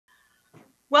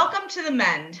Welcome to The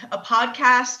Mend, a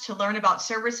podcast to learn about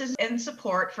services and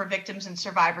support for victims and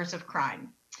survivors of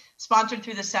crime, sponsored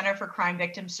through the Center for Crime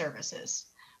Victim Services.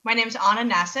 My name is Anna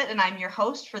Nassett, and I'm your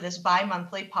host for this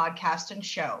bi-monthly podcast and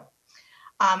show.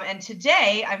 And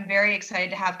today, I'm very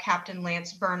excited to have Captain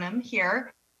Lance Burnham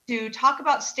here to talk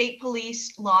about state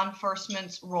police law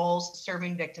enforcement's roles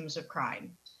serving victims of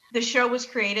crime. The show was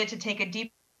created to take a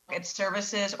deep look at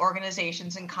services,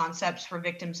 organizations, and concepts for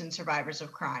victims and survivors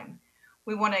of crime.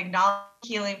 We want to acknowledge the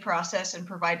healing process and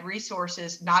provide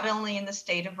resources not only in the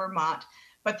state of Vermont,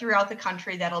 but throughout the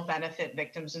country that'll benefit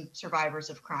victims and survivors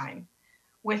of crime.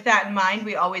 With that in mind,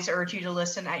 we always urge you to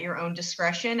listen at your own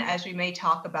discretion as we may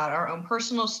talk about our own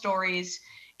personal stories,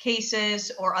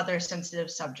 cases, or other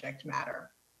sensitive subject matter.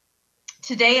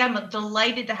 Today, I'm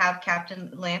delighted to have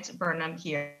Captain Lance Burnham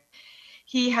here.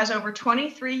 He has over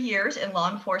 23 years in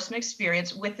law enforcement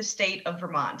experience with the state of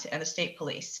Vermont and the state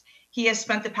police. He has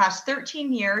spent the past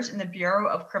 13 years in the Bureau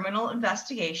of Criminal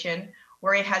Investigation,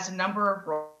 where he has a number of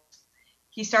roles.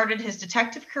 He started his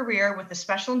detective career with the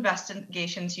Special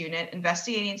Investigations Unit,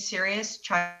 investigating serious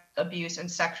child abuse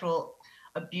and sexual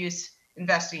abuse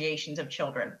investigations of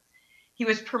children. He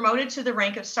was promoted to the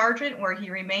rank of sergeant, where he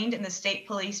remained in the State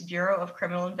Police Bureau of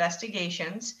Criminal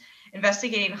Investigations,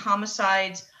 investigating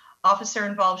homicides,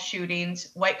 officer-involved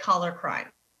shootings, white-collar crime.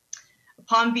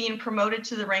 Upon being promoted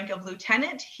to the rank of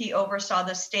lieutenant, he oversaw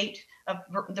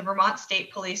the Vermont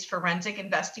State Police Forensic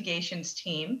Investigations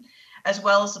Team, as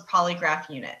well as the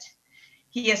polygraph unit.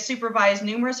 He has supervised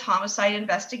numerous homicide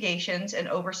investigations and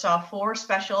oversaw 4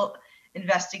 special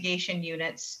investigation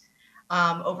units,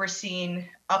 overseeing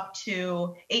up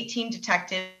to 18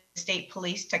 detectives in the State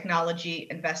Police Technology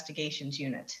Investigations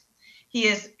Unit. He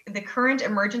is the current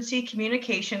Emergency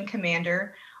Communication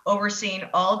Commander, overseeing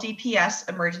all DPS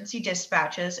emergency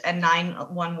dispatches and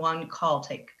 911 call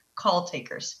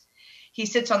takers. He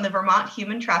sits on the Vermont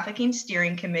Human Trafficking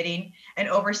Steering Committee and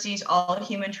oversees all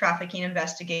human trafficking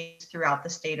investigations throughout the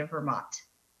state of Vermont.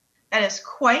 That is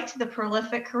quite the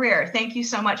prolific career. Thank you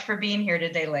so much for being here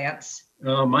today, Lance.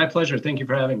 My pleasure. Thank you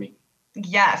for having me.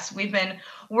 Yes, we've been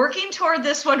working toward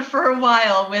this one for a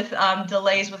while with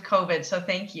delays with COVID, so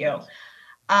thank you.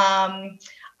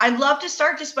 I'd love to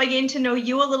start just by getting to know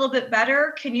you a little bit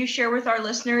better. Can you share with our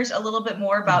listeners a little bit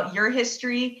more about your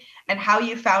history and how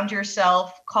you found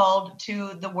yourself called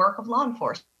to the work of law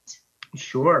enforcement?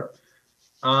 Sure.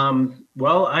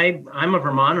 Well, I'm a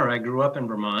Vermonter. I grew up in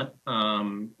Vermont,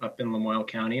 up in Lamoille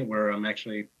County, where I'm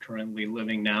actually currently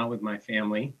living now with my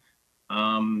family.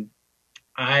 I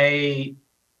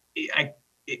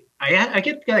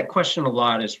get that question a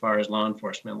lot as far as law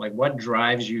enforcement, like what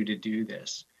drives you to do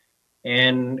this?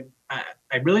 And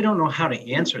I really don't know how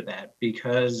to answer that,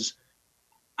 because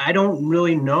I don't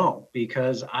really know,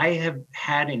 because I have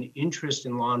had an interest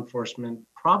in law enforcement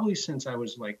probably since I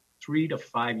was like 3 to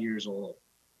 5 years old.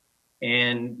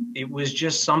 And it was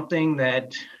just something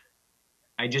that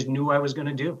I just knew I was going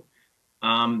to do.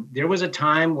 There was a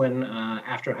time when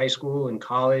after high school and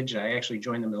college, I actually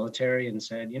joined the military and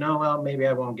said, well, maybe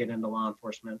I won't get into law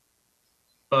enforcement.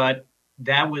 But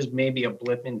that was maybe a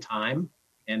blip in time.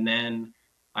 And then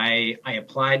I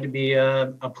applied to be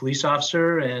a police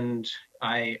officer, and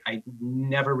I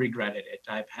never regretted it.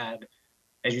 I've had,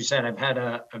 as you said, I've had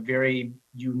a very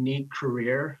unique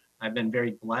career. I've been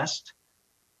very blessed.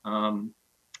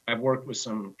 I've worked with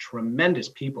some tremendous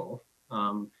people,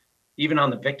 even on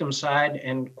the victim side,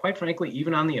 and quite frankly,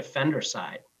 even on the offender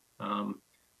side. I'm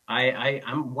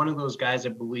one of those guys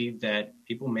that believe that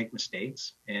people make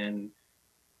mistakes. And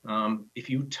if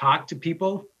you talk to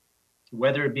people,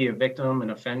 whether it be a victim, an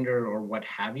offender, or what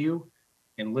have you,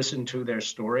 and listen to their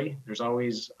story, there's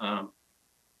always a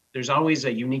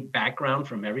unique background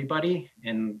from everybody.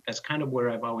 And that's kind of where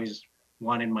I've always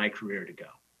wanted my career to go,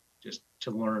 just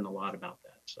to learn a lot about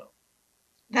that. So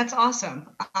that's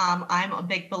awesome. I'm a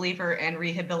big believer in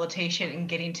rehabilitation and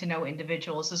getting to know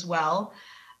individuals as well.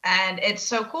 And it's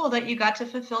so cool that you got to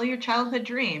fulfill your childhood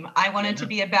dream. I wanted to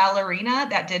be a ballerina.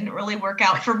 That didn't really work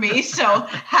out for me. So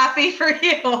happy for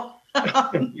you.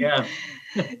 Yeah.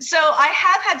 So I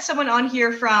have had someone on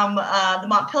here from the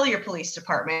Montpelier Police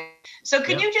Department. So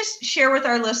can you just share with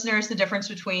our listeners the difference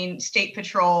between state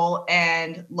patrol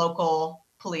and local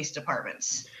police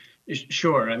departments?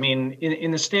 Sure. I mean,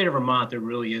 in the state of Vermont, there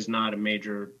really is not a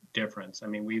major difference. I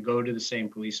mean, we go to the same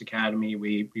police academy.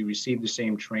 We receive the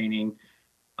same training.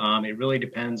 It really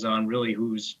depends on really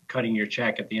who's cutting your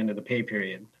check at the end of the pay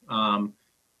period.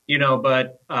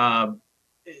 But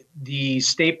the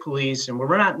state police, and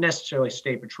we're not necessarily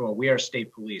state patrol, we are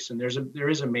state police, and there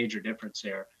is a major difference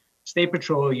there. State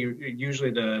patrol, you're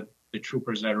usually the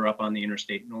troopers that are up on the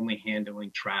interstate and only handling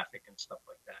traffic and stuff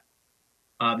like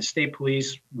The state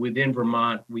police within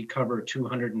Vermont, we cover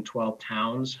 212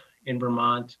 towns in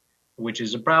Vermont, which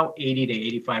is about 80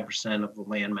 to 85% of the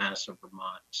landmass of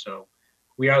Vermont. So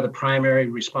we are the primary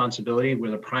responsibility.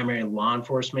 We're the primary law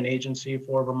enforcement agency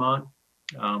for Vermont.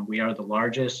 We are the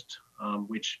largest,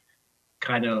 which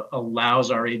kind of allows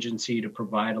our agency to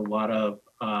provide a lot of,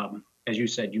 as you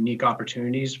said, unique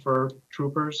opportunities for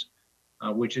troopers,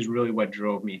 which is really what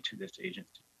drove me to this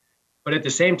agency. But at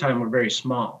the same time, we're very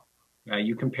small.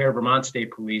 You compare Vermont State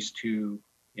Police to,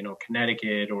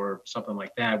 Connecticut or something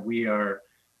like that. We are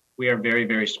very,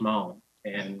 very small,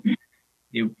 and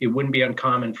it wouldn't be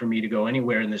uncommon for me to go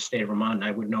anywhere in the state of Vermont and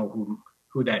I would know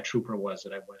who that trooper was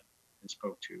that I went and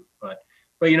spoke to. But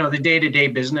the day-to-day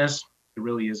business, it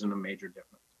really isn't a major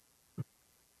difference.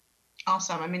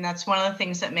 Awesome. I mean, that's one of the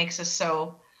things that makes us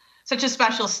such a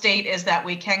special state, is that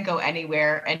we can go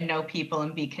anywhere and know people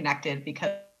and be connected,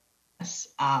 because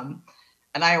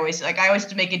and I always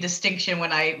make a distinction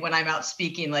when I'm out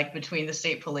speaking, like between the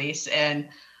state police and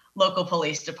local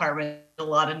police department, a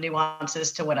lot of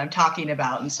nuances to what I'm talking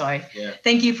about. And so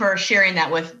thank you for sharing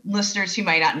that with listeners who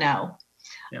might not know.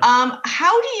 Yeah.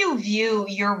 How do you view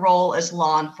your role as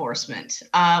law enforcement?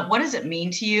 What does it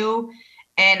mean to you?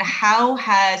 And how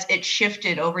has it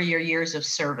shifted over your years of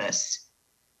service?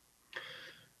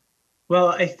 Well,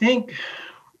 I think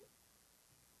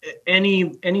any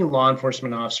law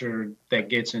enforcement officer that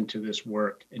gets into this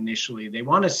work initially, they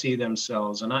want to see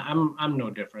themselves, and I'm no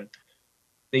different.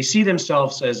 They see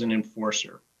themselves as an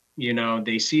enforcer.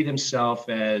 They see themselves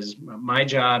as, my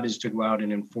job is to go out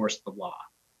and enforce the law,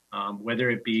 whether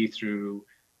it be through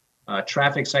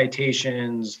traffic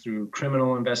citations, through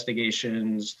criminal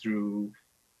investigations, through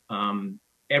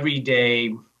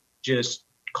everyday just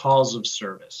calls of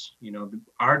service.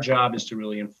 Our job is to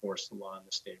really enforce the law in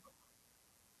the state of Vermont.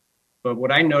 But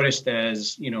what I noticed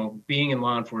as, being in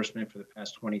law enforcement for the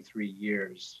past 23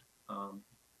 years,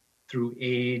 through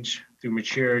age, through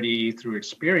maturity, through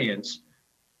experience,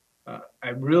 I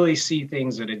really see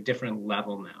things at a different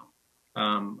level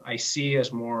now. I see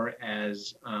us more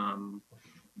as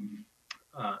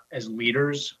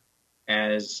leaders,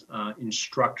 as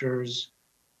instructors,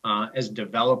 as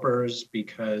developers,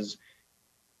 because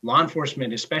law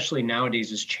enforcement, especially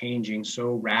nowadays, is changing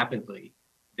so rapidly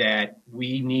that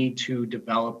we need to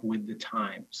develop with the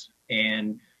times.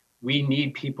 And we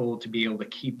need people to be able to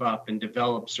keep up and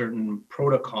develop certain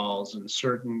protocols and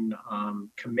certain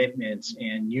commitments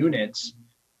and units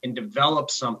and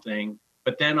develop something.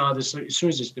 But then as soon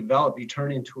as it's developed, you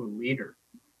turn into a leader,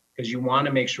 because you want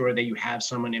to make sure that you have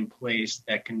someone in place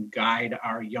that can guide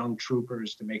our young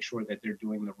troopers to make sure that they're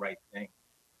doing the right thing.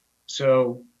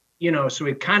 So, so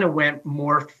it kind of went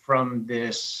more from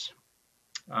this,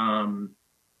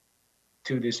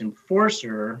 to this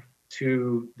enforcer,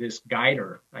 to this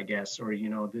guider, I guess, or,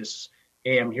 this,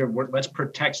 hey, I'm here, let's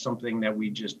protect something that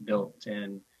we just built.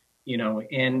 And,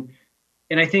 and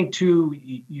I think too,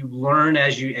 you learn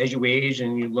as you age,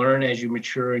 and you learn as you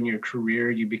mature in your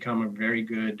career. You become a very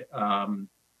good,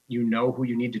 you know who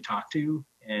you need to talk to.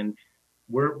 And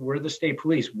we're the state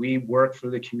police. We work for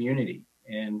the community,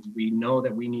 and we know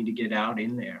that we need to get out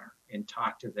in there and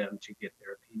talk to them to get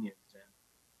their opinions. And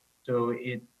so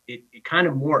it kind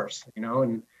of morphs,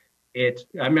 and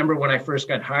I remember when I first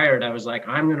got hired, I was like,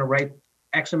 I'm going to write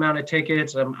X amount of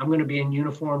tickets. I'm going to be in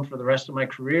uniform for the rest of my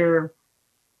career.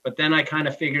 But then I kind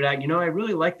of figured out, I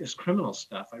really like this criminal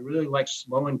stuff. I really like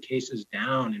slowing cases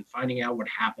down and finding out what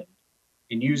happened,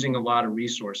 and using a lot of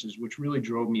resources, which really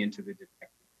drove me into the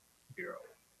detective bureau.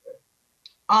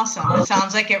 Awesome. It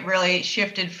sounds like it really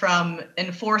shifted from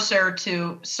enforcer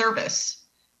to service,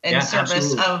 and service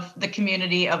absolutely. Of the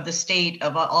community, of the state,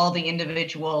 of all the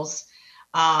individuals.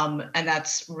 And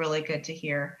that's really good to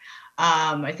hear.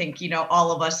 I think,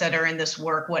 all of us that are in this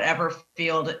work, whatever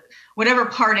field, whatever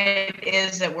part it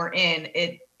is that we're in,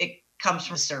 it comes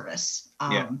from service.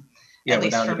 At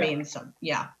least for me. And so,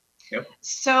 yeah. Yep.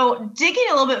 So digging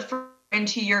a little bit further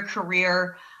into your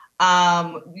career,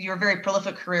 your very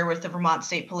prolific career with the Vermont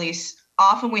State Police,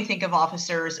 often we think of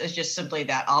officers as just simply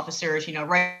that, officers,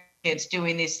 right, kids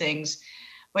doing these things.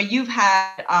 But you've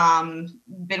had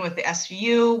been with the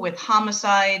SVU, with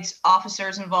homicides,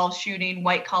 officers involved shooting,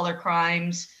 white collar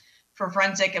crimes, for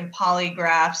forensic and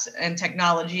polygraphs and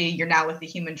technology. You're now with the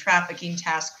Human Trafficking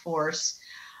Task Force.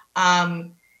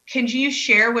 Can you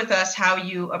share with us how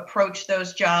you approach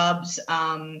those jobs?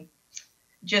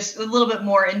 Just a little bit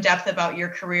more in depth about your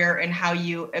career and how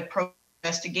you approach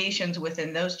investigations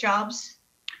within those jobs?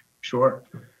 Sure.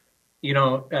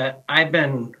 I've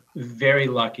been very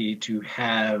lucky to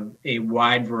have a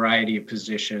wide variety of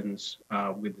positions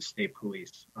with the state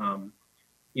police.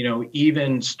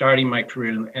 even starting my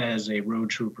career as a road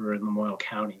trooper in Lamoille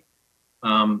County,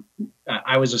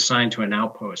 I was assigned to an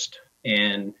outpost,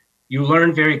 and you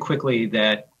learn very quickly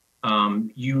that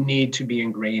you need to be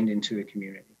ingrained into the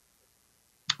community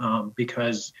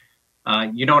because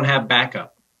you don't have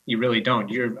backup. You really don't.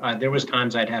 There was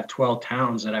times I'd have 12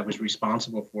 towns that I was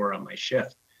responsible for on my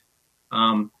shift.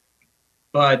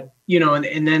 But,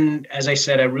 and then, as I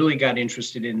said, I really got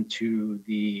interested into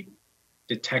the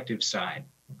detective side.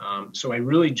 So I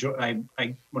really,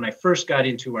 when I first got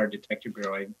into our detective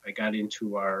bureau, I got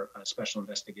into our special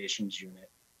investigations unit.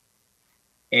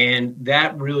 And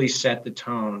that really set the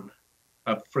tone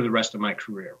for the rest of my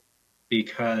career,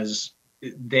 because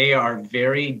they are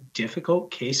very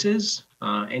difficult cases.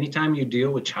 Anytime you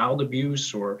deal with child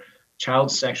abuse or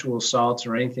child sexual assaults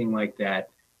or anything like that,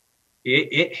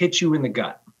 it hits you in the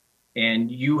gut,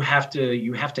 and you have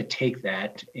to take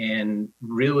that. And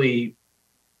really,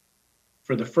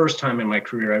 for the first time in my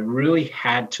career, I really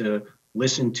had to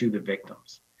listen to the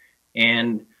victims.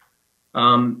 And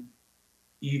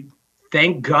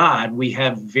thank God we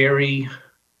have very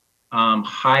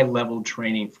high level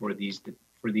training for these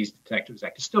detectives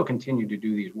that can still continue to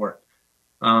do these work.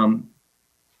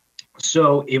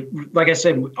 So like I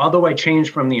said, although I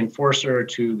changed from the enforcer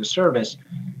to the service,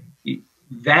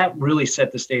 that really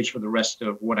set the stage for the rest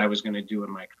of what I was going to do in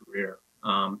my career.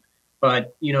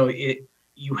 But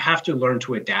you have to learn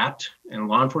to adapt, and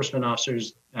law enforcement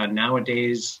officers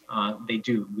nowadays,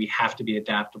 we have to be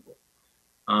adaptable.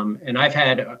 And I've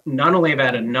had, not only have I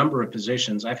had a number of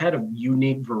positions, I've had a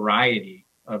unique variety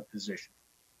of positions.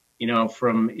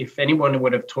 If anyone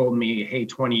would have told me, hey,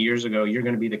 20 years ago, you're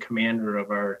going to be the commander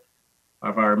of our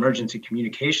emergency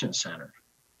communications center,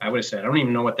 I would have said, I don't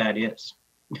even know what that is.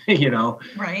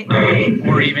 Right.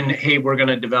 Or even, hey, we're going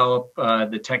to develop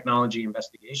the technology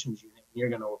investigations unit, and you're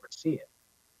going to oversee it.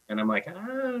 And I'm like, I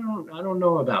don't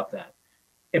know about that.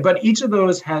 But each of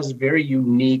those has very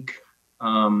unique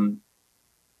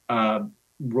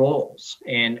roles,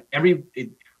 and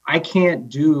I can't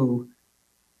do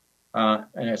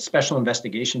a special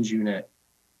investigations unit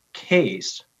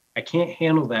case. I can't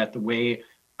handle that the way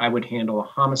I would handle a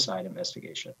homicide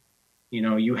investigation.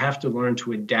 You have to learn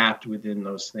to adapt within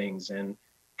those things, and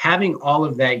having all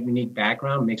of that unique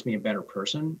background makes me a better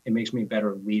person. It makes me a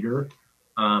better leader.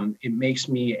 It makes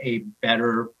me a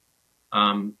better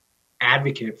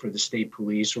advocate for the state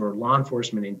police or law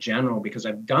enforcement in general, because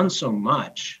I've done so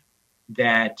much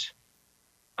that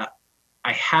I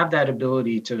have that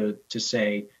ability to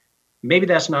say, maybe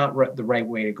that's not the right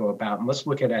way to go about, and let's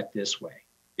look at it this way,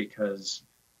 because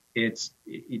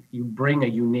you bring a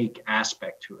unique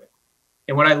aspect to it.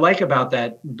 And what I like about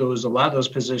that, a lot of those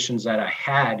positions that I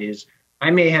had is I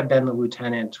may have been the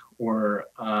lieutenant or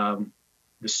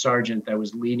the sergeant that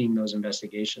was leading those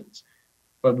investigations,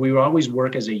 but we always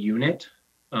work as a unit,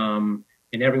 and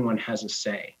everyone has a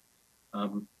say.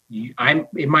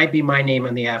 It might be my name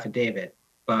on the affidavit,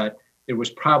 but there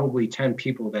was probably 10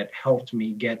 people that helped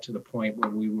me get to the point where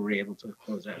we were able to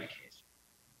close out a case.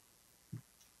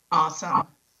 Awesome.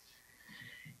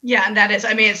 Yeah, and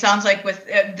it sounds like with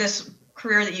this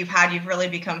career that you've had, you've really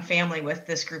become family with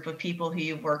this group of people who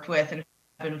you've worked with and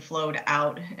been flowed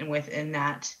out and within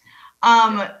that.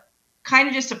 Kind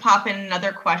of just to pop in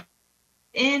another question,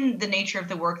 in the nature of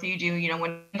the work that you do,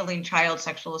 when handling child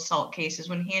sexual assault cases,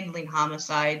 when handling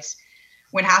homicides,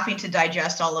 when having to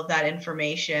digest all of that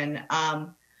information,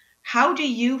 how do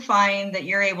you find that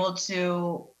you're able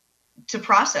to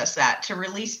process that, to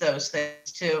release those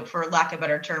things, to, for lack of a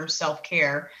better term,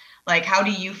 self-care? Like, how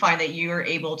do you find that you're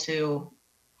able to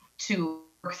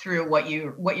work through what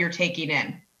you're taking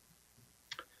in?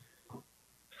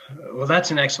 Well,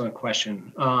 that's an excellent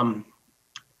question.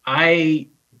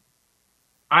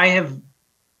 I have,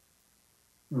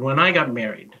 when I got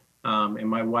married, and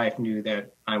my wife knew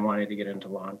that I wanted to get into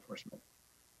law enforcement,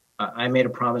 I made a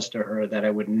promise to her that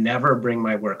I would never bring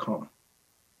my work home.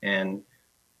 And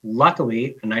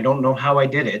luckily, and I don't know how I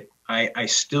did it, I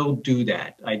still do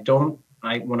that.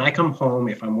 When I come home,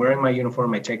 if I'm wearing my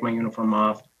uniform, I take my uniform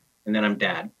off, and then I'm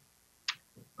dad.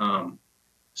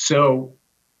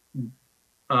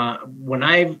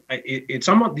 It's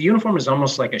almost, the uniform is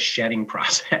almost like a shedding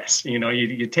process.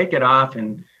 You take it off,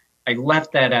 and I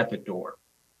left that at the door.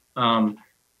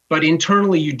 But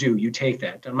internally you take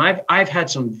that. And I've had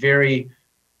some very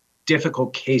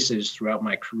difficult cases throughout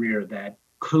my career that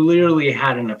clearly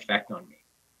had an effect on me.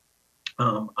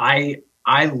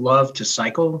 I love to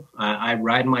cycle. I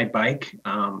ride my bike.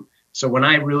 So when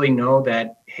I really know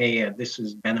that, hey, this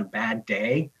has been a bad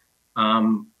day,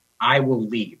 I will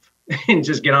leave and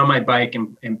just get on my bike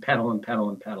and pedal and pedal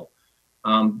and pedal.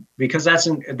 because that's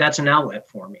an outlet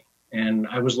for me. And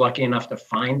I was lucky enough to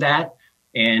find that.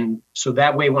 And so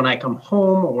that way, when I come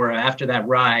home or after that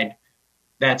ride,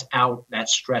 that's out, that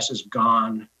stress is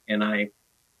gone, and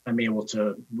I'm able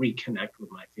to reconnect with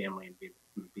my family and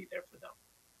be there for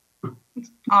them.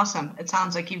 Awesome. It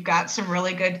sounds like you've got some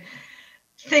really good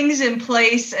things in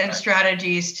place and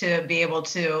strategies to be able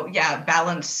to,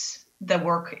 balance the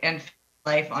work and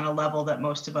life on a level that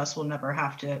most of us will never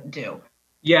have to do.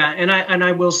 Yeah, and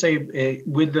I will say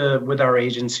with our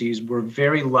agencies, we're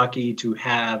very lucky to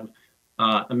have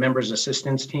a members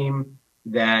assistance team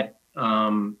that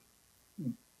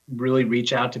really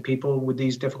reach out to people with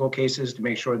these difficult cases to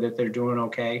make sure that they're doing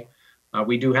okay.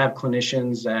 We do have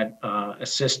clinicians that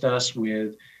assist us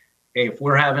with, hey,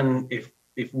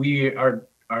 if we are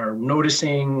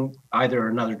noticing either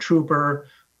another trooper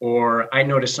or I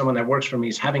notice someone that works for me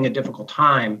is having a difficult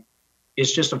time,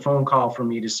 it's just a phone call for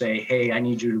me to say, hey, I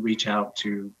need you to reach out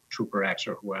to Trooper X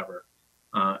or whoever.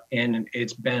 And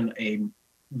it's been a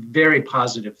very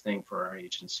positive thing for our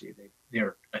agency.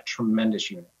 They're a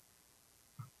tremendous unit.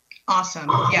 Awesome.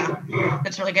 Yeah,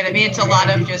 that's really good. I mean, it's a lot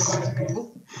of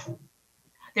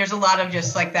there's a lot of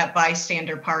just like that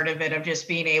bystander part of it, of just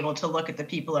being able to look at the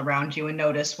people around you and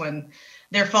notice when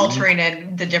they're faltering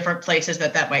and the different places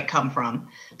that might come from.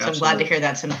 So Absolutely. I'm glad to hear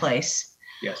that's in place.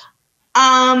 Yes.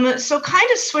 So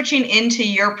kind of switching into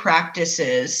your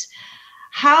practices,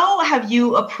 how have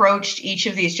you approached each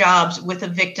of these jobs with a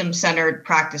victim-centered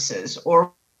practices,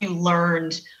 or you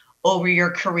learned over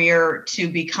your career to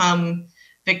become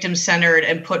victim-centered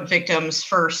and put victims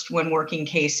first when working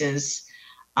cases?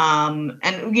 And,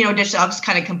 just I'll just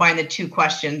kind of combine the two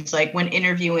questions, like when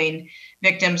interviewing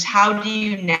victims, how do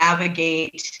you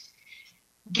navigate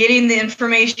getting the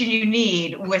information you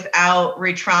need without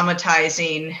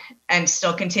re-traumatizing and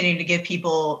still continuing to give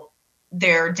people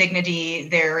their dignity,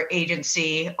 their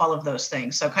agency, all of those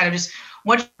things? So kind of just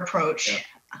what's your approach?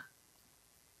 Yeah.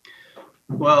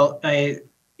 Well,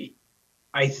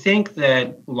 I think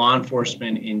that law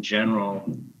enforcement in general,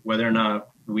 whether or not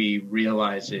we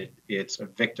realize it, it's a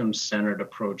victim-centered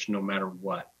approach no matter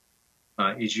what.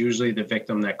 It's usually the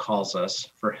victim that calls us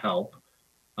for help.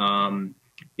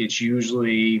 It's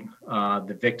usually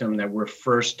the victim that we're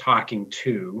first talking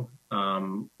to,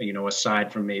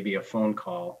 aside from maybe a phone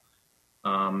call.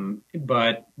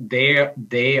 But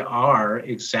they are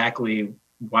exactly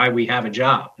why we have a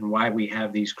job and why we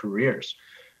have these careers.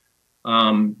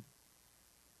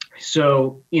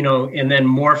 So, and then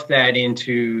morph that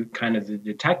into kind of the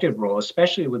detective role,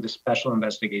 especially with the Special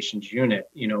Investigations Unit.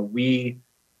 We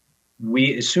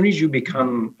as soon as you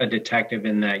become a detective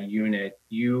in that unit,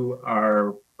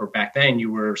 or back then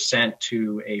you were sent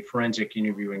to a forensic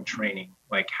interviewing training.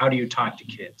 Like, how do you talk to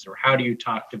kids, or how do you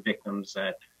talk to victims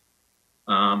that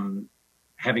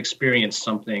have experienced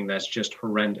something that's just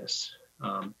horrendous?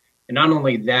 And not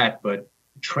only that, but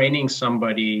training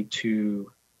somebody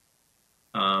to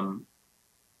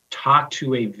talk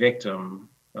to a victim,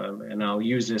 and I'll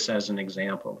use this as an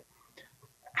example.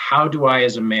 How do I,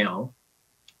 as a male,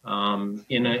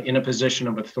 in a position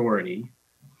of authority,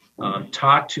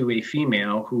 talk to a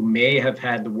female who may have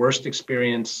had the worst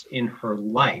experience in her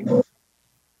life,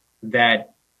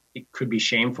 that it could be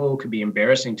shameful, could be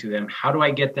embarrassing to them? How do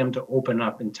I get them to open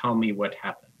up and tell me what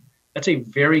happened? That's a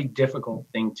very difficult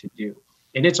thing to do.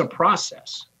 And it's a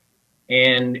process.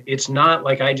 And it's not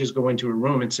like I just go into a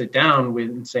room and sit down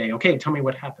and say, okay, tell me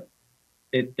what happened.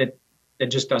 That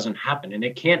just doesn't happen, and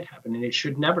it can't happen, and it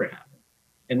should never happen.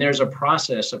 And there's a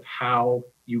process of how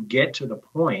you get to the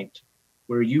point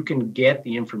where you can get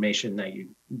the information that you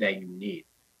need.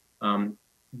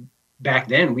 Back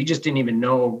then, we just didn't even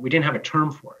know, we didn't have a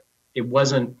term for it. It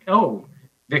wasn't,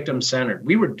 victim-centered.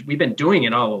 We've been doing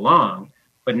it all along,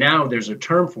 but now there's a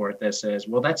term for it that says,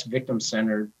 well, that's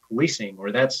victim-centered policing,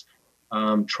 or that's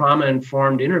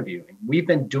trauma-informed interviewing. We've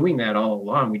been doing that all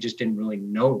along. We just didn't really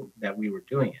know that we were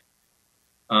doing it.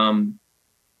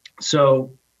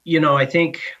 So, I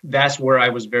think that's where I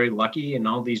was very lucky, and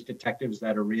all these detectives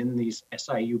that are in these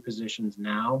SIU positions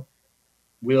now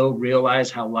will realize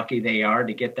how lucky they are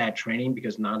to get that training,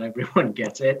 because not everyone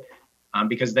gets it,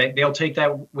 because they'll take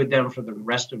that with them for the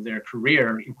rest of their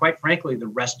career, and quite frankly, the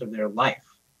rest of their life,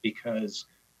 because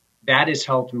that has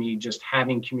helped me just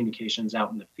having communications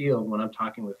out in the field when I'm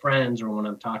talking with friends or when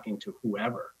I'm talking to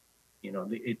whoever.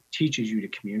 It teaches you to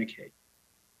communicate.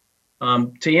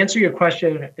 To answer your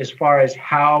question, as far as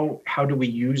how do we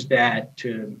use that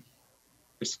to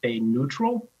stay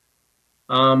neutral,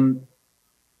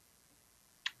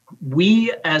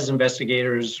 we as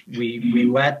investigators,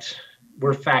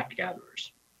 we're fact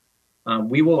gatherers.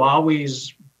 We will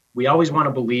always we always want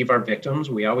to believe our victims.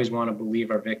 We always want to believe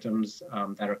our victims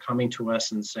that are coming to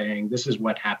us and saying, this is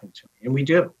what happened to me. And we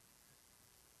do.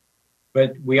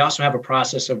 But we also have a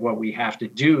process of what we have to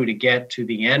do to get to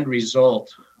the end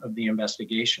result of the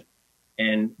investigation.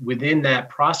 And within that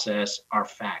process are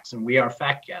facts, and we are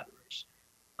fact gatherers.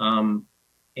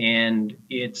 And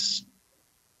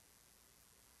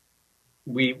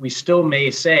we still may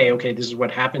say, okay, this is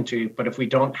what happened to you, but if we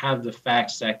don't have the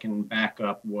facts that can back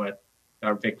up what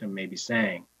our victim may be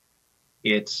saying,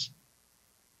 that's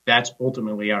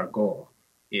ultimately our goal.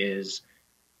 Is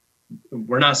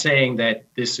we're not saying that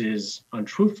this is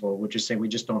untruthful, we're just saying we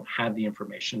just don't have the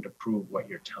information to prove what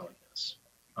you're telling us.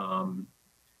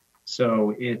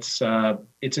 So it's a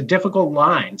difficult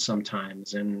line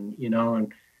sometimes, and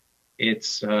and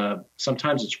it's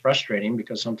sometimes it's frustrating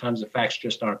because sometimes the facts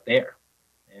just aren't there,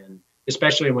 and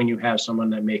especially when you have someone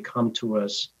that may come to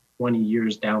us 20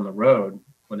 years down the road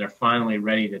when they're finally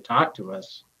ready to talk to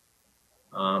us.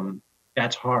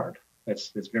 That's hard.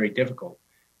 That's very difficult.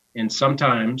 And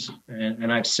sometimes,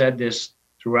 and I've said this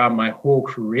throughout my whole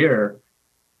career,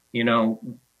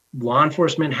 law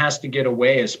enforcement has to get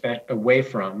away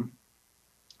from,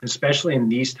 especially in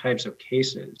these types of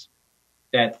cases,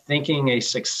 that thinking a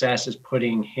success is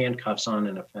putting handcuffs on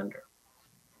an offender.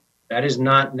 That is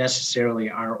not necessarily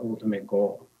our ultimate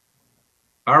goal.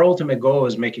 Our ultimate goal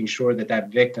is making sure that that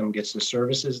victim gets the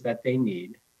services that they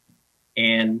need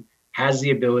and has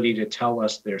the ability to tell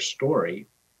us their story.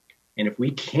 And if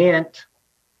we can't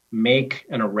make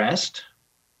an arrest,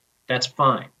 that's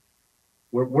fine.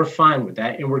 We're fine with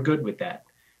that, and we're good with that.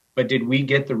 But did we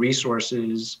get the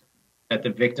resources that the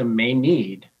victim may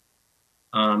need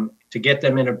to get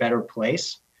them in a better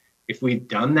place? If we've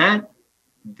done that,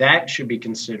 that should be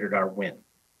considered our win,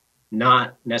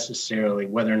 not necessarily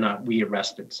whether or not we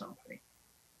arrested somebody.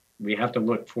 We have to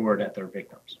look forward at their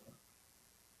victims.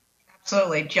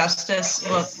 Absolutely. Justice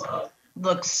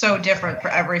looks so different for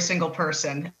every single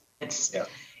person. It's,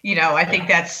 I think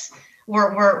that's,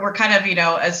 we're kind of,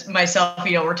 as myself,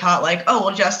 we're taught like, oh,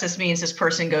 well, justice means this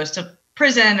person goes to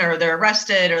prison or they're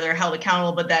arrested or they're held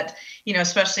accountable. But that,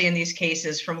 especially in these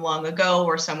cases from long ago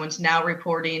where someone's now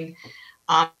reporting,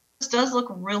 this does look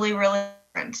really, really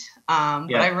different.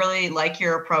 But I really like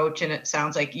your approach, and it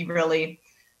sounds like you really,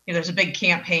 there's a big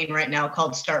campaign right now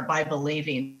called Start by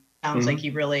Believing. Sounds like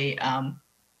you really,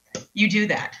 you do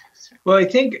that. Well, I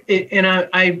think,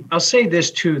 I'll say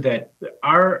this too, that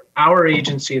our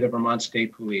agency, the Vermont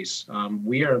State Police,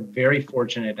 we are very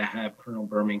fortunate to have Colonel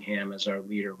Birmingham as our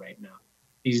leader right now.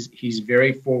 He's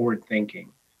very forward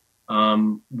thinking.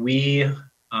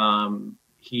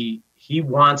 He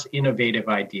wants innovative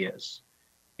ideas,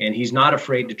 and he's not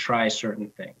afraid to try certain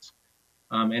things.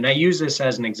 And I use this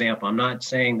as an example. I'm not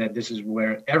saying that this is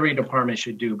where every department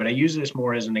should do, but I use this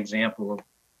more as an example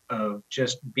of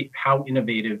just how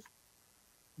innovative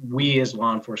we as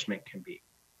law enforcement can be.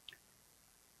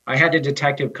 I had a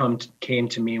detective came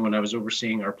to me when I was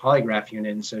overseeing our polygraph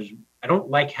unit and says, I don't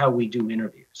like how we do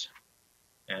interviews.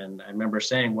 And I remember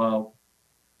saying, well,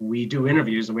 we do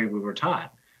interviews the way we were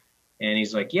taught. And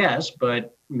he's like, yes,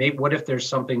 but maybe what if there's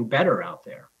something better out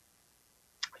there?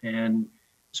 And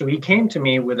so he came to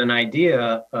me with an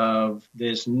idea of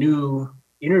this new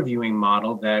interviewing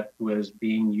model that was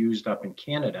being used up in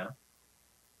Canada.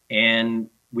 And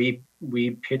we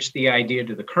pitched the idea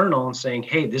to the colonel and saying,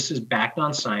 hey, this is backed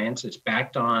on science. It's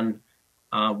backed on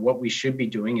what we should be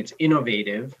doing. It's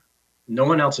innovative. No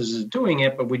one else is doing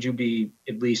it, but would you be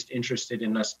at least interested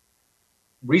in us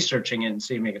researching it and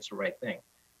seeing if it's the right thing?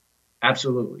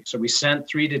 Absolutely. So we sent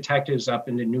 3 detectives up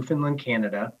into Newfoundland,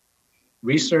 Canada,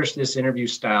 researched this interview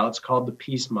style. It's called the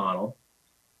Peace Model.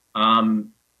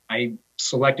 I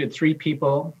selected 3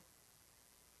 people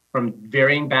from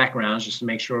varying backgrounds just to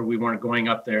make sure we weren't going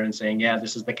up there and saying, yeah,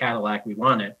 this is the Cadillac, we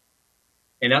want it.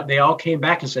 And they all came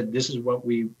back and said, this is what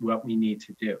we need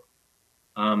to do.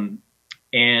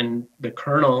 And the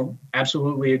colonel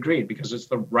absolutely agreed because it's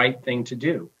the right thing to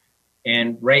do.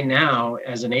 And right now,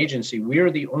 as an agency, we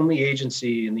are the only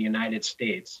agency in the United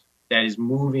States that is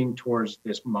moving towards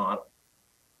this model.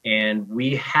 And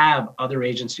we have other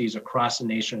agencies across the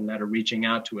nation that are reaching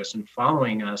out to us and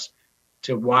following us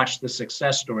to watch the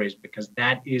success stories, because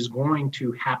that is going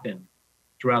to happen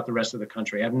throughout the rest of the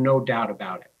country. I have no doubt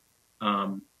about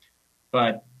it.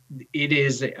 But it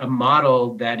is a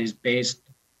model that is based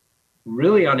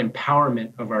really on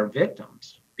empowerment of our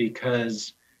victims,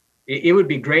 because it would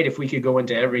be great if we could go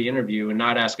into every interview and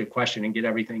not ask a question and get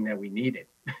everything that we needed.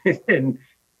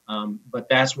 But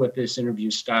that's what this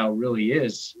interview style really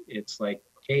is. It's like,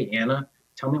 okay, Anna,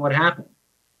 tell me what happened.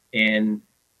 And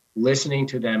listening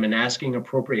to them and asking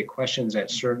appropriate questions at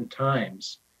certain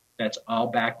times that's all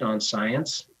backed on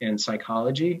science and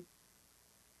psychology,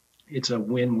 it's a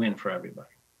win-win for everybody.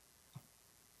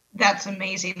 That's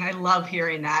amazing. I love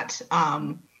hearing that.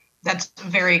 That's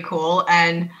very cool.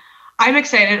 And I'm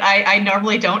excited. I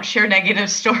normally don't share negative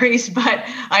stories, but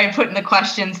I put in the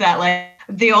questions that, like,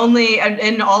 the only,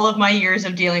 in all of my years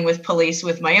of dealing with police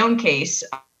with my own case,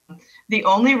 the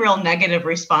only real negative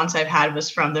response I've had was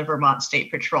from the Vermont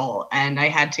State Patrol. And I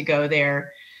had to go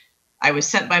there. I was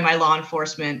sent by my law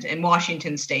enforcement in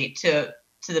Washington State to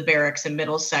the barracks in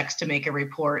Middlesex to make a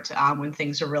report when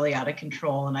things were really out of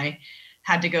control. And I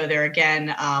had to go there again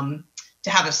to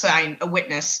have someone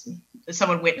witness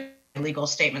legal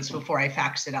statements before I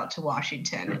faxed it out to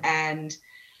Washington. And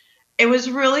it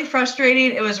was really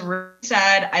frustrating. It was really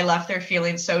sad. I left there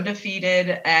feeling so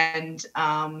defeated. And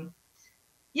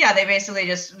yeah, they basically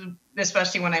just,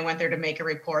 especially when I went there to make a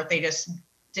report, they just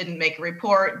didn't make a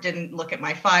report, didn't look at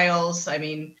my files. I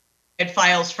mean, I had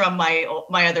files from my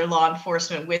other law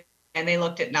enforcement with, and they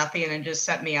looked at nothing and just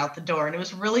sent me out the door. And it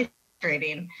was really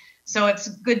frustrating. So it's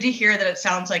good to hear that it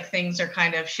sounds like things are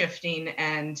kind of shifting,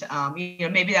 and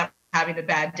maybe that having a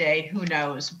bad day, who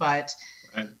knows? But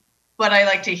right. But I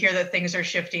like to hear that things are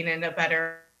shifting in a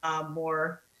better,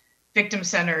 more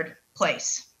victim-centered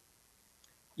place.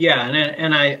 Yeah,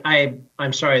 and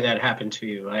I'm sorry that happened to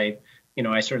you. I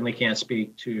certainly can't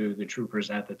speak to the troopers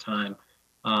at the time.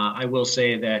 I will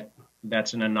say that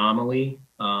that's an anomaly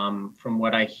from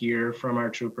what I hear from our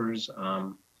troopers.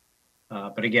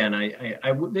 But again,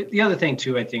 the other thing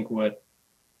too, I think what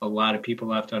a lot of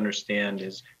people have to understand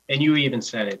is, and you even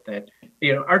said it, that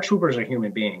our troopers are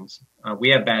human beings. We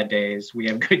have bad days, we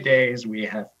have good days, we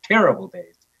have terrible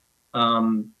days,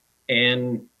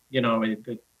 and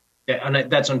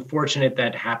that's unfortunate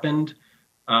that happened.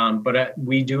 But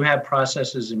we do have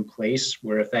processes in place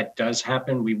where if that does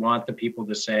happen, we want the people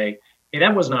to say, hey,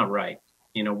 that was not right.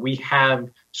 We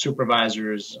have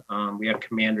supervisors, we have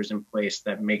commanders in place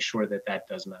that make sure that that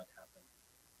does not happen.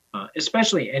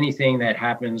 Especially anything that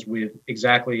happens with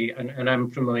exactly, and I'm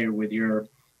familiar with your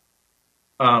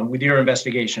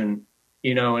investigation,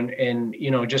 and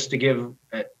just to give,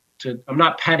 I'm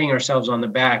not patting ourselves on the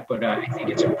back, but I think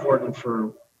it's important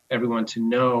for everyone to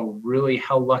know really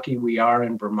how lucky we are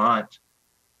in Vermont.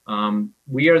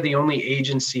 We are the only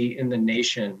agency in the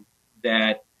nation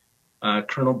that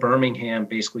Colonel Birmingham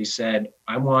basically said,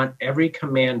 I want every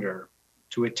commander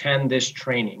to attend this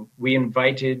training. We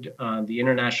invited the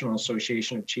International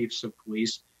Association of Chiefs of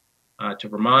Police to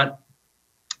Vermont,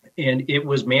 and it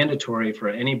was mandatory for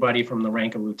anybody from the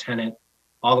rank of lieutenant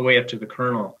all the way up to the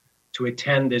colonel to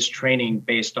attend this training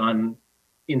based on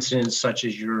incidents such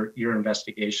as your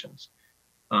investigations.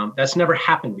 That's never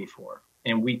happened before,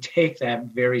 and we take that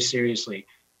very seriously.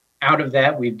 Out of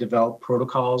that, we've developed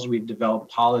protocols, we've developed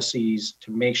policies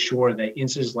to make sure that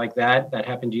incidents like that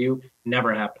happened to you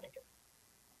never happen again.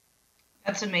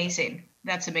 That's amazing.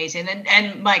 That's amazing.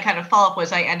 And my kind of follow-up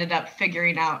was I ended up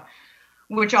figuring out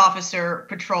which officer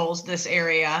patrols this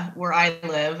area where I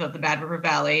live of the Bad River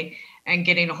Valley and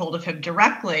getting a hold of him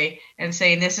directly and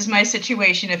saying, this is my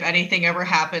situation. If anything ever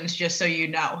happens, just so you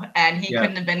know. And he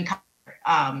couldn't have been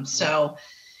covered. So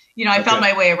I found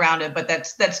my way around it, but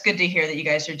that's good to hear that you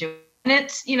guys are doing. And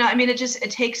it's,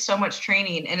 it takes so much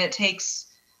training, and it takes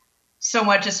so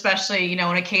much, especially, in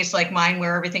a case like mine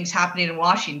where everything's happening in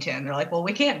Washington. They're like, well,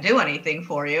 we can't do anything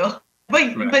for you.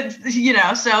 But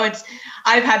so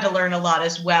I've had to learn a lot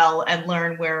as well and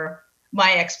learn where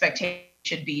my expectation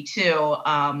should be too.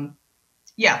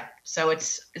 So it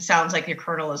sounds like your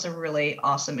colonel is a really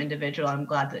awesome individual. I'm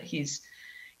glad that he's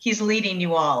leading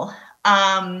you all.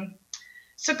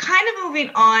 So kind of moving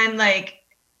on,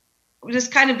 this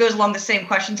kind of goes along the same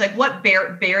questions. Like, what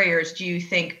barriers do you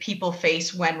think people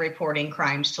face when reporting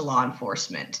crimes to law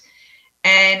enforcement?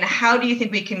 And how do you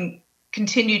think we can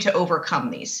continue to overcome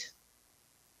these?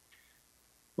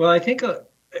 Well, I think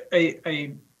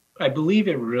I believe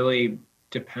it really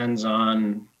depends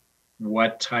on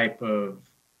what type of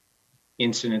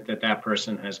incident that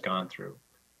person has gone through.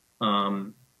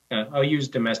 I'll use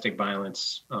domestic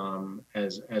violence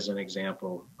as an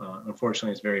example.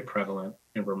 Unfortunately, it's very prevalent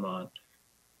in Vermont.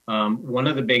 One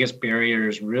of the biggest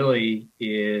barriers really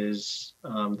is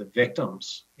the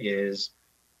victims. There's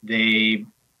a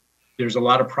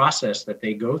lot of process that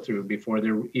they go through before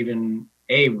they're even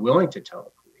willing to tell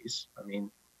the police. I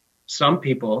mean, some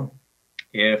people,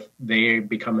 if they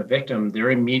become a victim,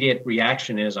 their immediate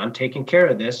reaction is, I'm taking care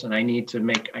of this, and I need to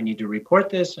report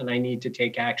this, and I need to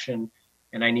take action,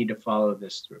 and I need to follow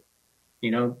this through,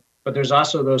 but there's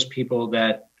also those people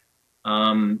that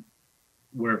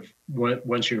where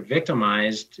once you're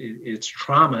victimized, it's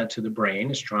trauma to the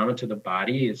brain, it's trauma to the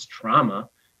body, it's trauma.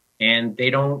 and they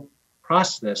don't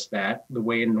process that the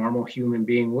way a normal human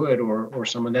being would, or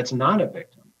someone that's not a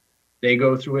victim. They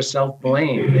go through a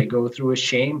self-blame, they go through a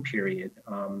shame period,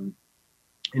 an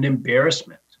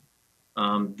embarrassment.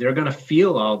 They're going to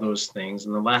feel all those things,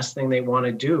 and the last thing they want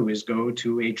to do is go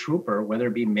to a trooper, whether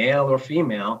it be male or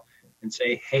female, and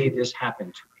say, hey, this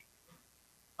happened to me.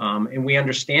 And we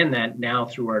understand that now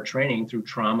through our training, through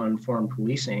trauma-informed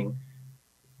policing.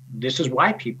 This is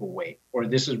why people wait, or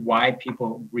this is why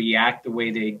people react the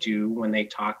way they do when they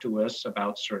talk to us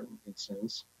about certain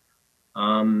incidents.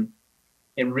 And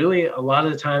really, a lot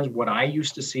of the times, what I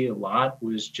used to see a lot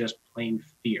was just plain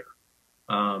fear.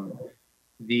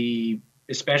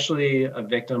 Especially a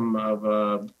victim of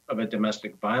a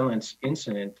domestic violence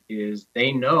incident, is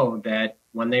they know that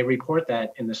when they report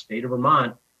that in the state of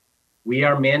Vermont, we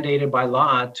are mandated by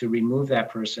law to remove that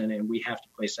person, and we have to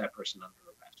place that person under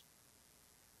arrest.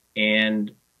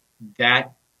 And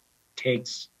that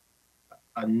takes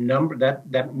a number,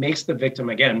 that makes the victim,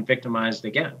 again, victimized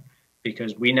again,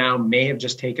 because we now may have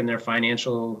just taken their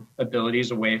financial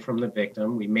abilities away from the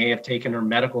victim. We may have taken her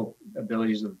medical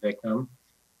abilities of the victim.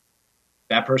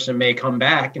 That person may come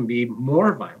back and be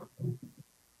more violent.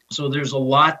 So there's a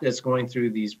lot that's going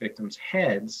through these victims'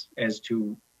 heads as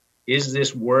to, is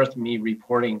this worth me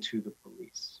reporting to the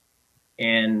police?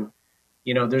 And,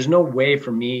 you know, there's no way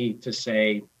for me to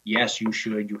say, yes, you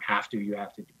should, you have to do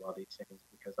all these things,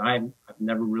 because I've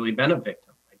never really been a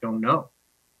victim. I don't know.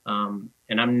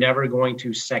 And I'm never going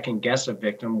to second guess a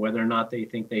victim, whether or not they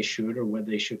think they should or whether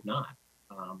they should not.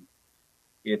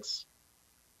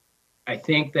 I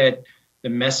think that the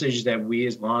message that we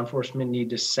as law enforcement need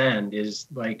to send is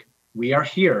like, we are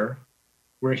here.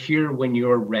 We're here when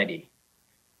you're ready.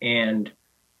 And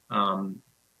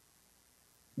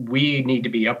we need to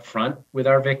be upfront with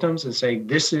our victims and say,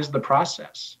 this is the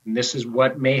process. And this is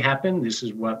what may happen. This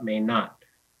is what may not.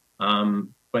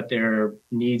 But there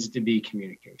needs to be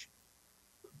communication.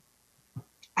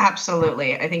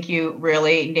 Absolutely. I think you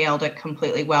really nailed it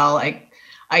completely well.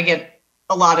 I get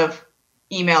a lot of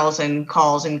emails and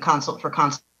calls and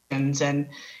consultations, and,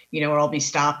 you know, or I'll be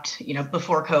stopped, you know,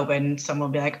 before COVID, and someone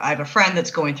will be like, I have a friend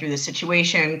that's going through this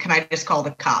situation. Can I just call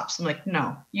the cops? I'm like,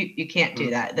 no, you can't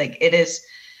do that. Like, it is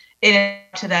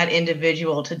up to that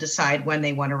individual to decide when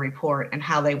they want to report and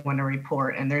how they want to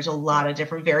report. And there's a lot of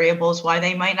different variables why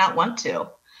they might not want to.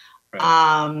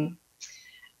 Right.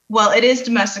 Well, it is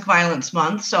Domestic Violence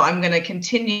Month, so I'm going to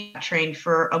continue that train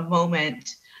for a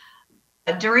moment.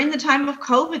 During the time of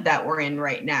COVID that we're in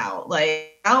right now,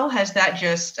 like, how has that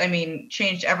just, I mean,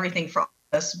 changed everything for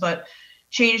us, but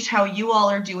changed how you all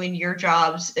are doing your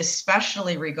jobs,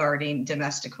 especially regarding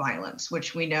domestic violence,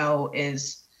 which we know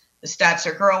is, the stats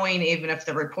are growing, even if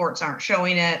the reports aren't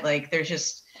showing it. Like, there's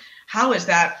just, how is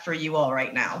that for you all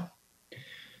right now?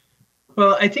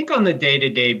 Well, I think on the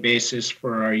day-to-day basis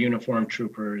for our uniformed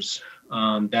troopers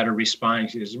that are responding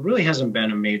to this, it really hasn't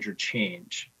been a major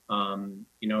change.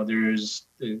 You know, there's,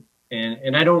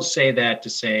 and I don't say that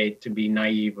to be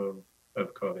naive of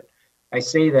COVID. I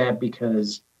say that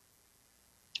because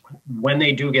when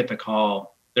they do get the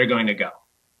call, they're going to go,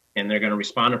 and they're going to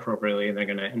respond appropriately, and they're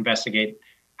going to investigate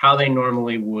how they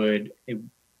normally would,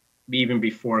 even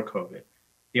before COVID.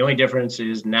 The only difference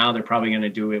is now they're probably going to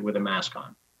do it with a mask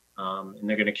on, and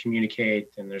they're going to communicate,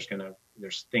 and there's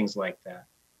things like that.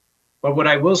 But what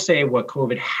I will say, what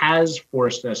COVID has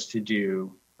forced us to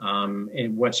do,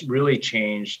 and what's really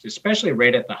changed, especially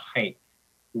right at the height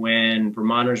when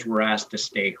Vermonters were asked to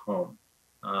stay home.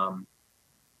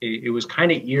 It was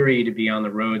kind of eerie to be on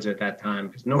the roads at that time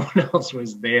because no one else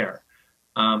was there.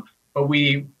 But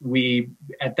we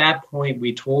at that point,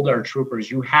 we told our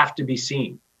troopers, you have to be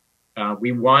seen.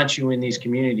 We want you in these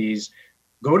communities.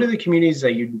 Go to the communities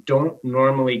that you don't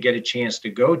normally get a chance to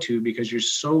go to because you're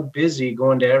so busy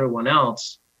going to everyone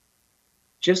else.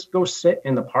 Just go sit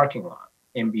in the parking lot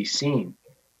and be seen.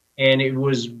 And it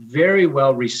was very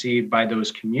well received by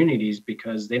those communities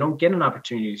because they don't get an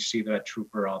opportunity to see that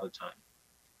trooper all the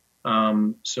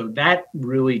time. So that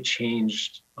really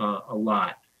changed a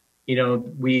lot. You know,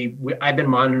 I've been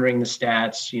monitoring the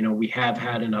stats. You know, we have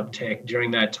had an uptick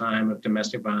during that time of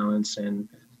domestic violence and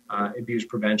abuse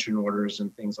prevention orders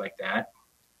and things like that.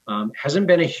 Hasn't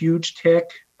been a huge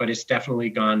tick, but it's definitely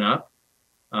gone up.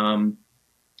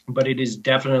 But it is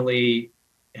definitely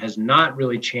has not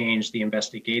really changed the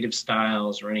investigative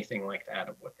styles or anything like that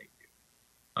of what they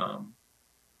do.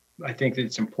 I think that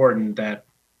it's important that,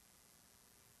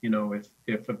 you know,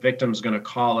 if a victim's going to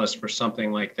call us for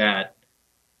something like that,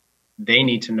 they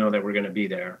need to know that we're going to be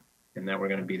there and that we're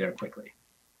going to be there quickly.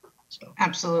 So.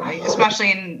 Absolutely.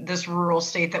 Especially in this rural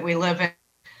state that we live in,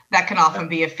 that can often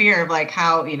be a fear of like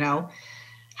how, you know,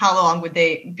 how long would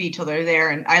they be till they're there?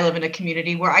 And I live in a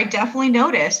community where I definitely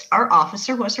noticed our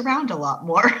officer was around a lot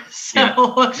more. So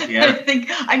I think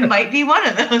I might be one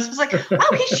of those. It's like, wow,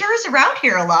 he sure is around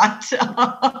here a lot.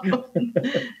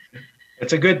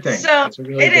 It's a good thing. So it's a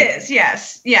really it is, thing.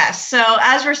 Yes. So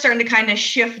as we're starting to kind of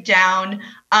shift down,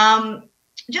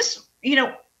 just,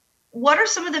 what are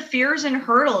some of the fears and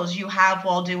hurdles you have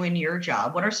while doing your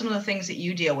job? What are some of the things that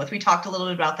you deal with? We talked a little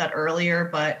bit about that earlier,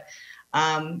 but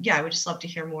I would just love to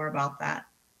hear more about that.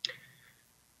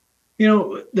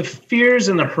 The fears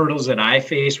and the hurdles that I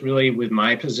face really with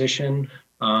my position,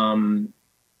 the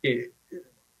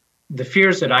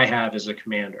fears that I have as a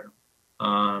commander,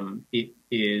 it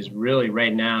is really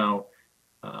right now,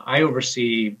 I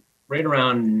oversee right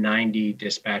around 90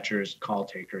 dispatchers, call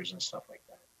takers, and stuff like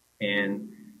that.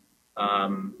 And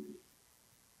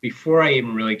before I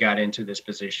even really got into this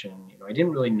position, I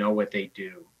didn't really know what they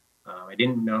do. I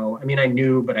didn't know, I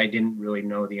knew, but I didn't really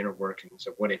know the inner workings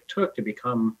of what it took to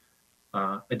become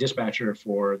a dispatcher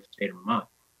for the state of Vermont.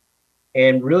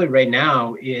 And really right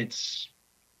now, it's,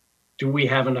 do we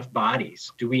have enough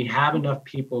bodies? Do we have enough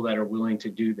people that are willing to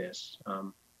do this?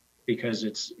 Because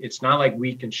it's not like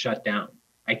we can shut down.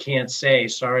 I can't say,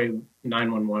 sorry,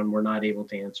 911, we're not able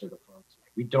to answer the phone.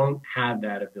 We don't have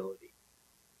that ability.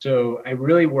 So I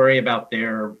really worry about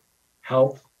their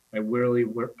health. I really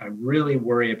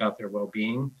worry about their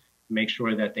well-being, make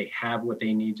sure that they have what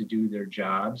they need to do their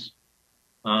jobs.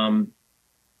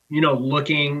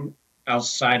 Looking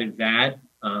outside of that,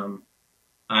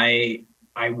 I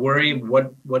worry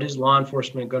what is law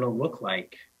enforcement going to look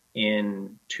like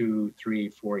in 2, 3,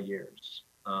 4 years,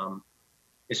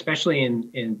 especially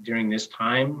in during this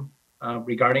time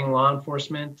regarding law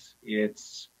enforcement.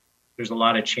 There's a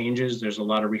lot of changes. There's a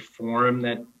lot of reform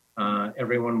that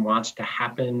everyone wants to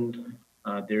happen.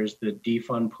 There's the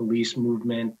defund police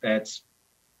movement that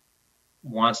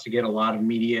wants to get a lot of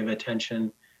media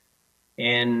attention.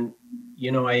 And,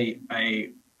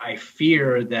 I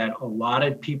fear that a lot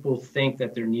of people think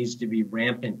that there needs to be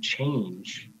rampant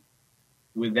change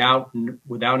without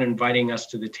inviting us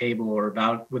to the table or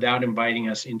without inviting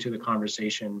us into the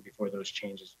conversation before those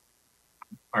changes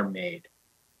are made.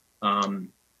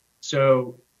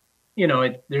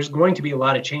 There's going to be a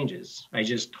lot of changes. I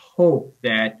just hope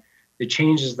that the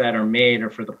changes that are made are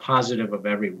for the positive of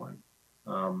everyone.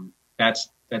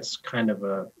 That's kind of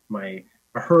a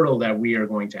hurdle that we are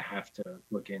going to have to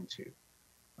look into.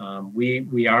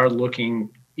 We are looking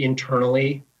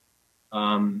internally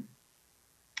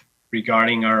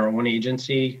regarding our own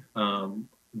agency.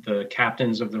 The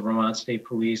captains of the Vermont State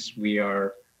Police, we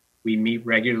meet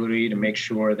regularly to make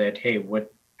sure that, hey,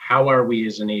 how are we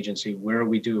as an agency? Where are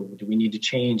we do we need to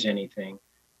change anything?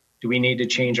 Do we need to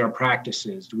change our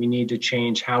practices? Do we need to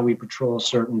change how we patrol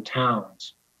certain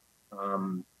towns?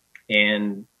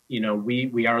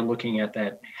 We are looking at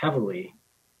that heavily.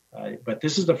 But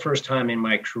this is the first time in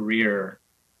my career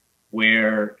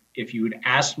where if you would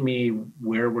ask me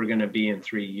where we're going to be in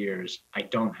 3 years, I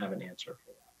don't have an answer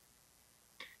for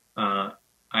that.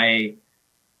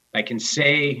 I can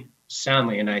say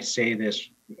soundly, and I say this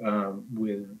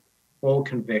with full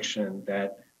conviction,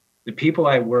 that the people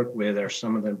I work with are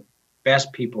some of the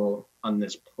best people on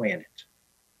this planet.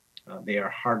 They are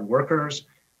hard workers.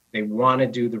 They want to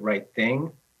do the right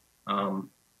thing.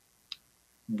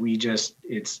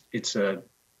 It's a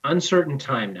uncertain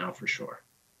time now for sure.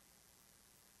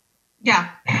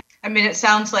 Yeah. It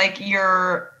sounds like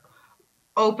you're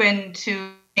open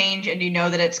to change and you know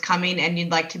that it's coming and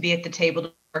you'd like to be at the table to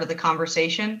be part of the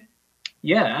conversation.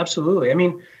 Yeah, absolutely.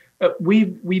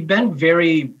 We've been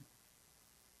very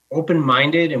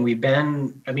open-minded, and we've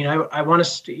been, I want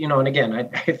to, and again,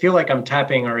 I feel like I'm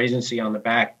tapping our agency on the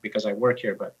back because I work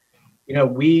here, but,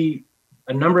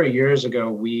 a number of years ago,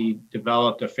 we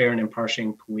developed a fair and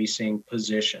impartial policing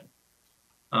position.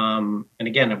 And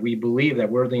again, we believe that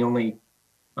we're the only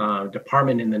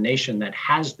department in the nation that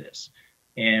has this.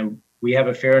 And we have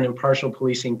a fair and impartial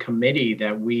policing committee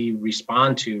that we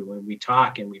respond to when we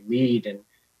talk and we lead, and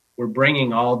we're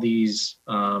bringing all these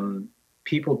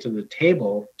people to the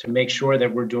table to make sure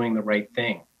that we're doing the right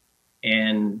thing.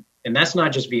 And that's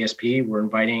not just VSP. We're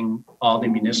inviting all the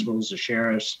municipals, the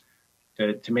sheriffs,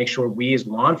 to make sure we as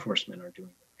law enforcement are doing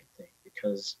the right thing.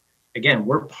 Because again,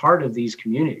 we're part of these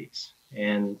communities,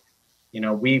 and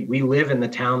we live in the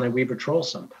town that we patrol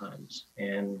sometimes,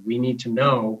 and we need to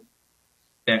know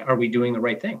that are we doing the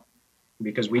right thing?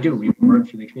 Because we do. We work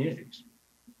for the communities.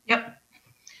 Yep.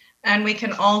 And we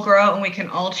can all grow, and we can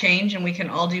all change, and we can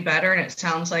all do better. And it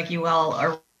sounds like you all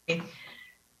are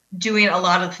doing a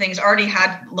lot of things, already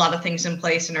had a lot of things in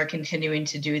place and are continuing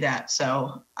to do that.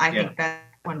 So I think that's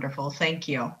wonderful. Thank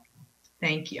you.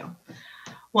 Thank you.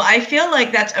 Well, I feel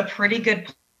like that's a pretty good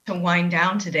place to wind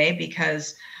down today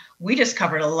because we just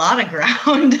covered a lot of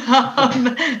ground.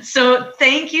 So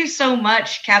thank you so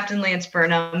much, Captain Lance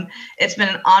Burnham. It's been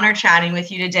an honor chatting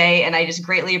with you today, and I just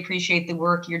greatly appreciate the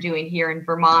work you're doing here in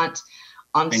Vermont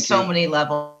on so many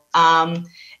levels.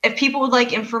 If people would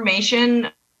like information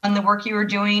on the work you are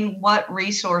doing, what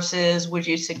resources would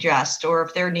you suggest? Or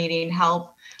if they're needing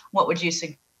help, what would you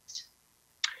suggest?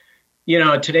 You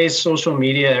know, today's social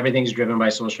media, everything's driven by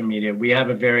social media. We have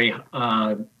a very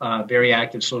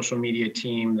active social media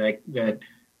team that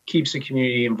keeps the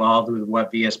community involved with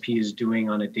what VSP is doing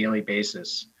on a daily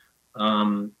basis.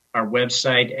 Our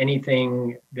website,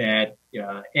 anything that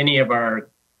any of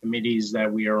our committees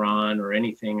that we are on, or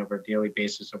anything of our daily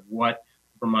basis of what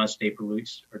Vermont State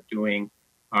Police are doing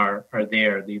are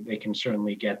there. They can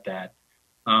certainly get that.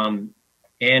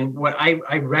 And what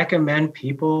I recommend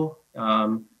people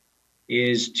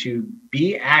is to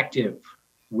be active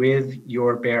with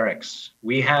your barracks.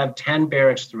 We have 10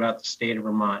 barracks throughout the state of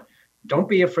Vermont. Don't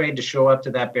be afraid to show up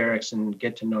to that barracks and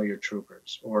get to know your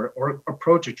troopers, or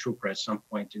approach a trooper at some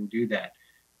point and do that.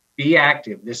 Be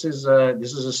active. This is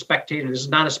a spectator. This is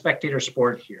not a spectator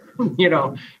sport here. You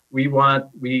know, we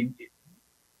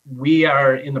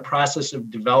are in the process of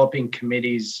developing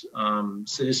committees,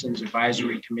 citizens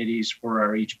advisory committees for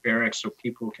our each barracks, so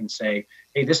people can say,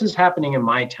 hey, this is happening in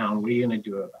my town. What are you going to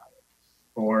do about it?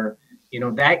 Or, you know,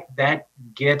 that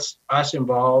gets us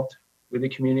involved with the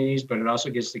communities, but it also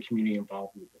gets the community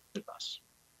involved with us.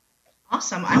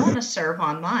 Awesome. I want to serve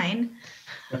on mine.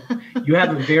 You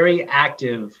have a very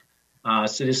active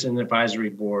citizen advisory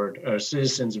board, or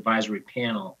citizens advisory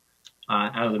panel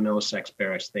out of the Middlesex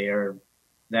barracks.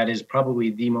 That is probably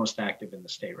the most active in the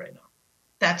state right now.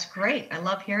 That's great. I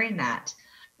love hearing that.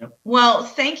 Yep. Well,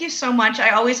 thank you so much. I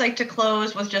always like to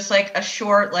close with just like a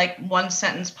short, like one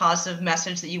sentence positive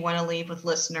message that you want to leave with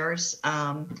listeners.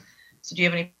 So do you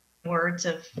have any words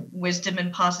of wisdom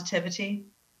and positivity?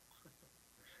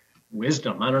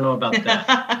 Wisdom. I don't know about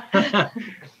that.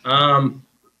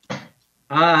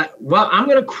 Well, I'm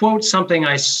going to quote something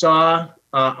I saw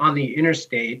on the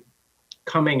interstate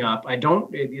coming up.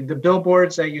 The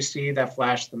billboards that you see that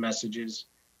flash the messages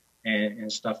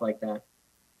and stuff like that.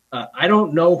 I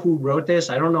don't know who wrote this.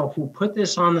 I don't know who put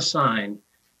this on the sign,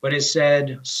 but it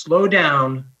said, slow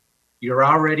down, you're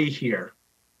already here.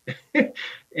 And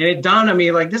it dawned on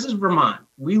me, like, this is Vermont.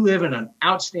 We live in an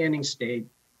outstanding state.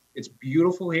 It's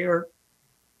beautiful here.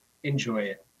 Enjoy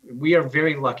it. We are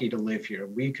very lucky to live here.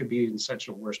 We could be in such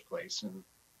a worse place. And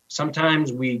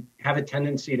sometimes we have a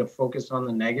tendency to focus on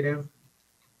the negative.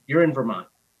 You're in Vermont.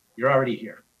 You're already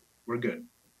here. We're good.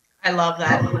 I love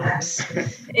that. I was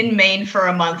in Maine for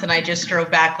a month, and I just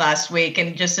drove back last week.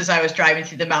 And just as I was driving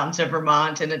through the mountains of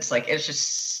Vermont, and it's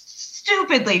just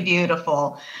stupidly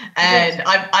beautiful. And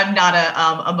yes. I'm not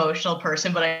a emotional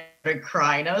person, but I started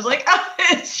crying. I was like, oh,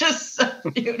 it's just so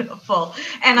beautiful.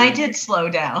 And I did slow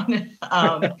down.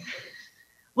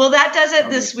 Well, that does it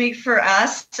this week for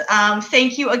us.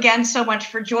 Thank you again so much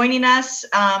for joining us.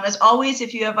 As always,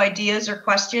 if you have ideas or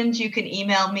questions, you can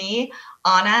email me,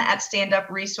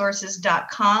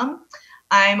 Anna@standupresources.com.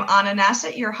 I'm Anna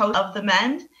Nassett, your host of The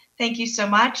Mend. Thank you so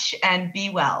much, and be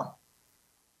well.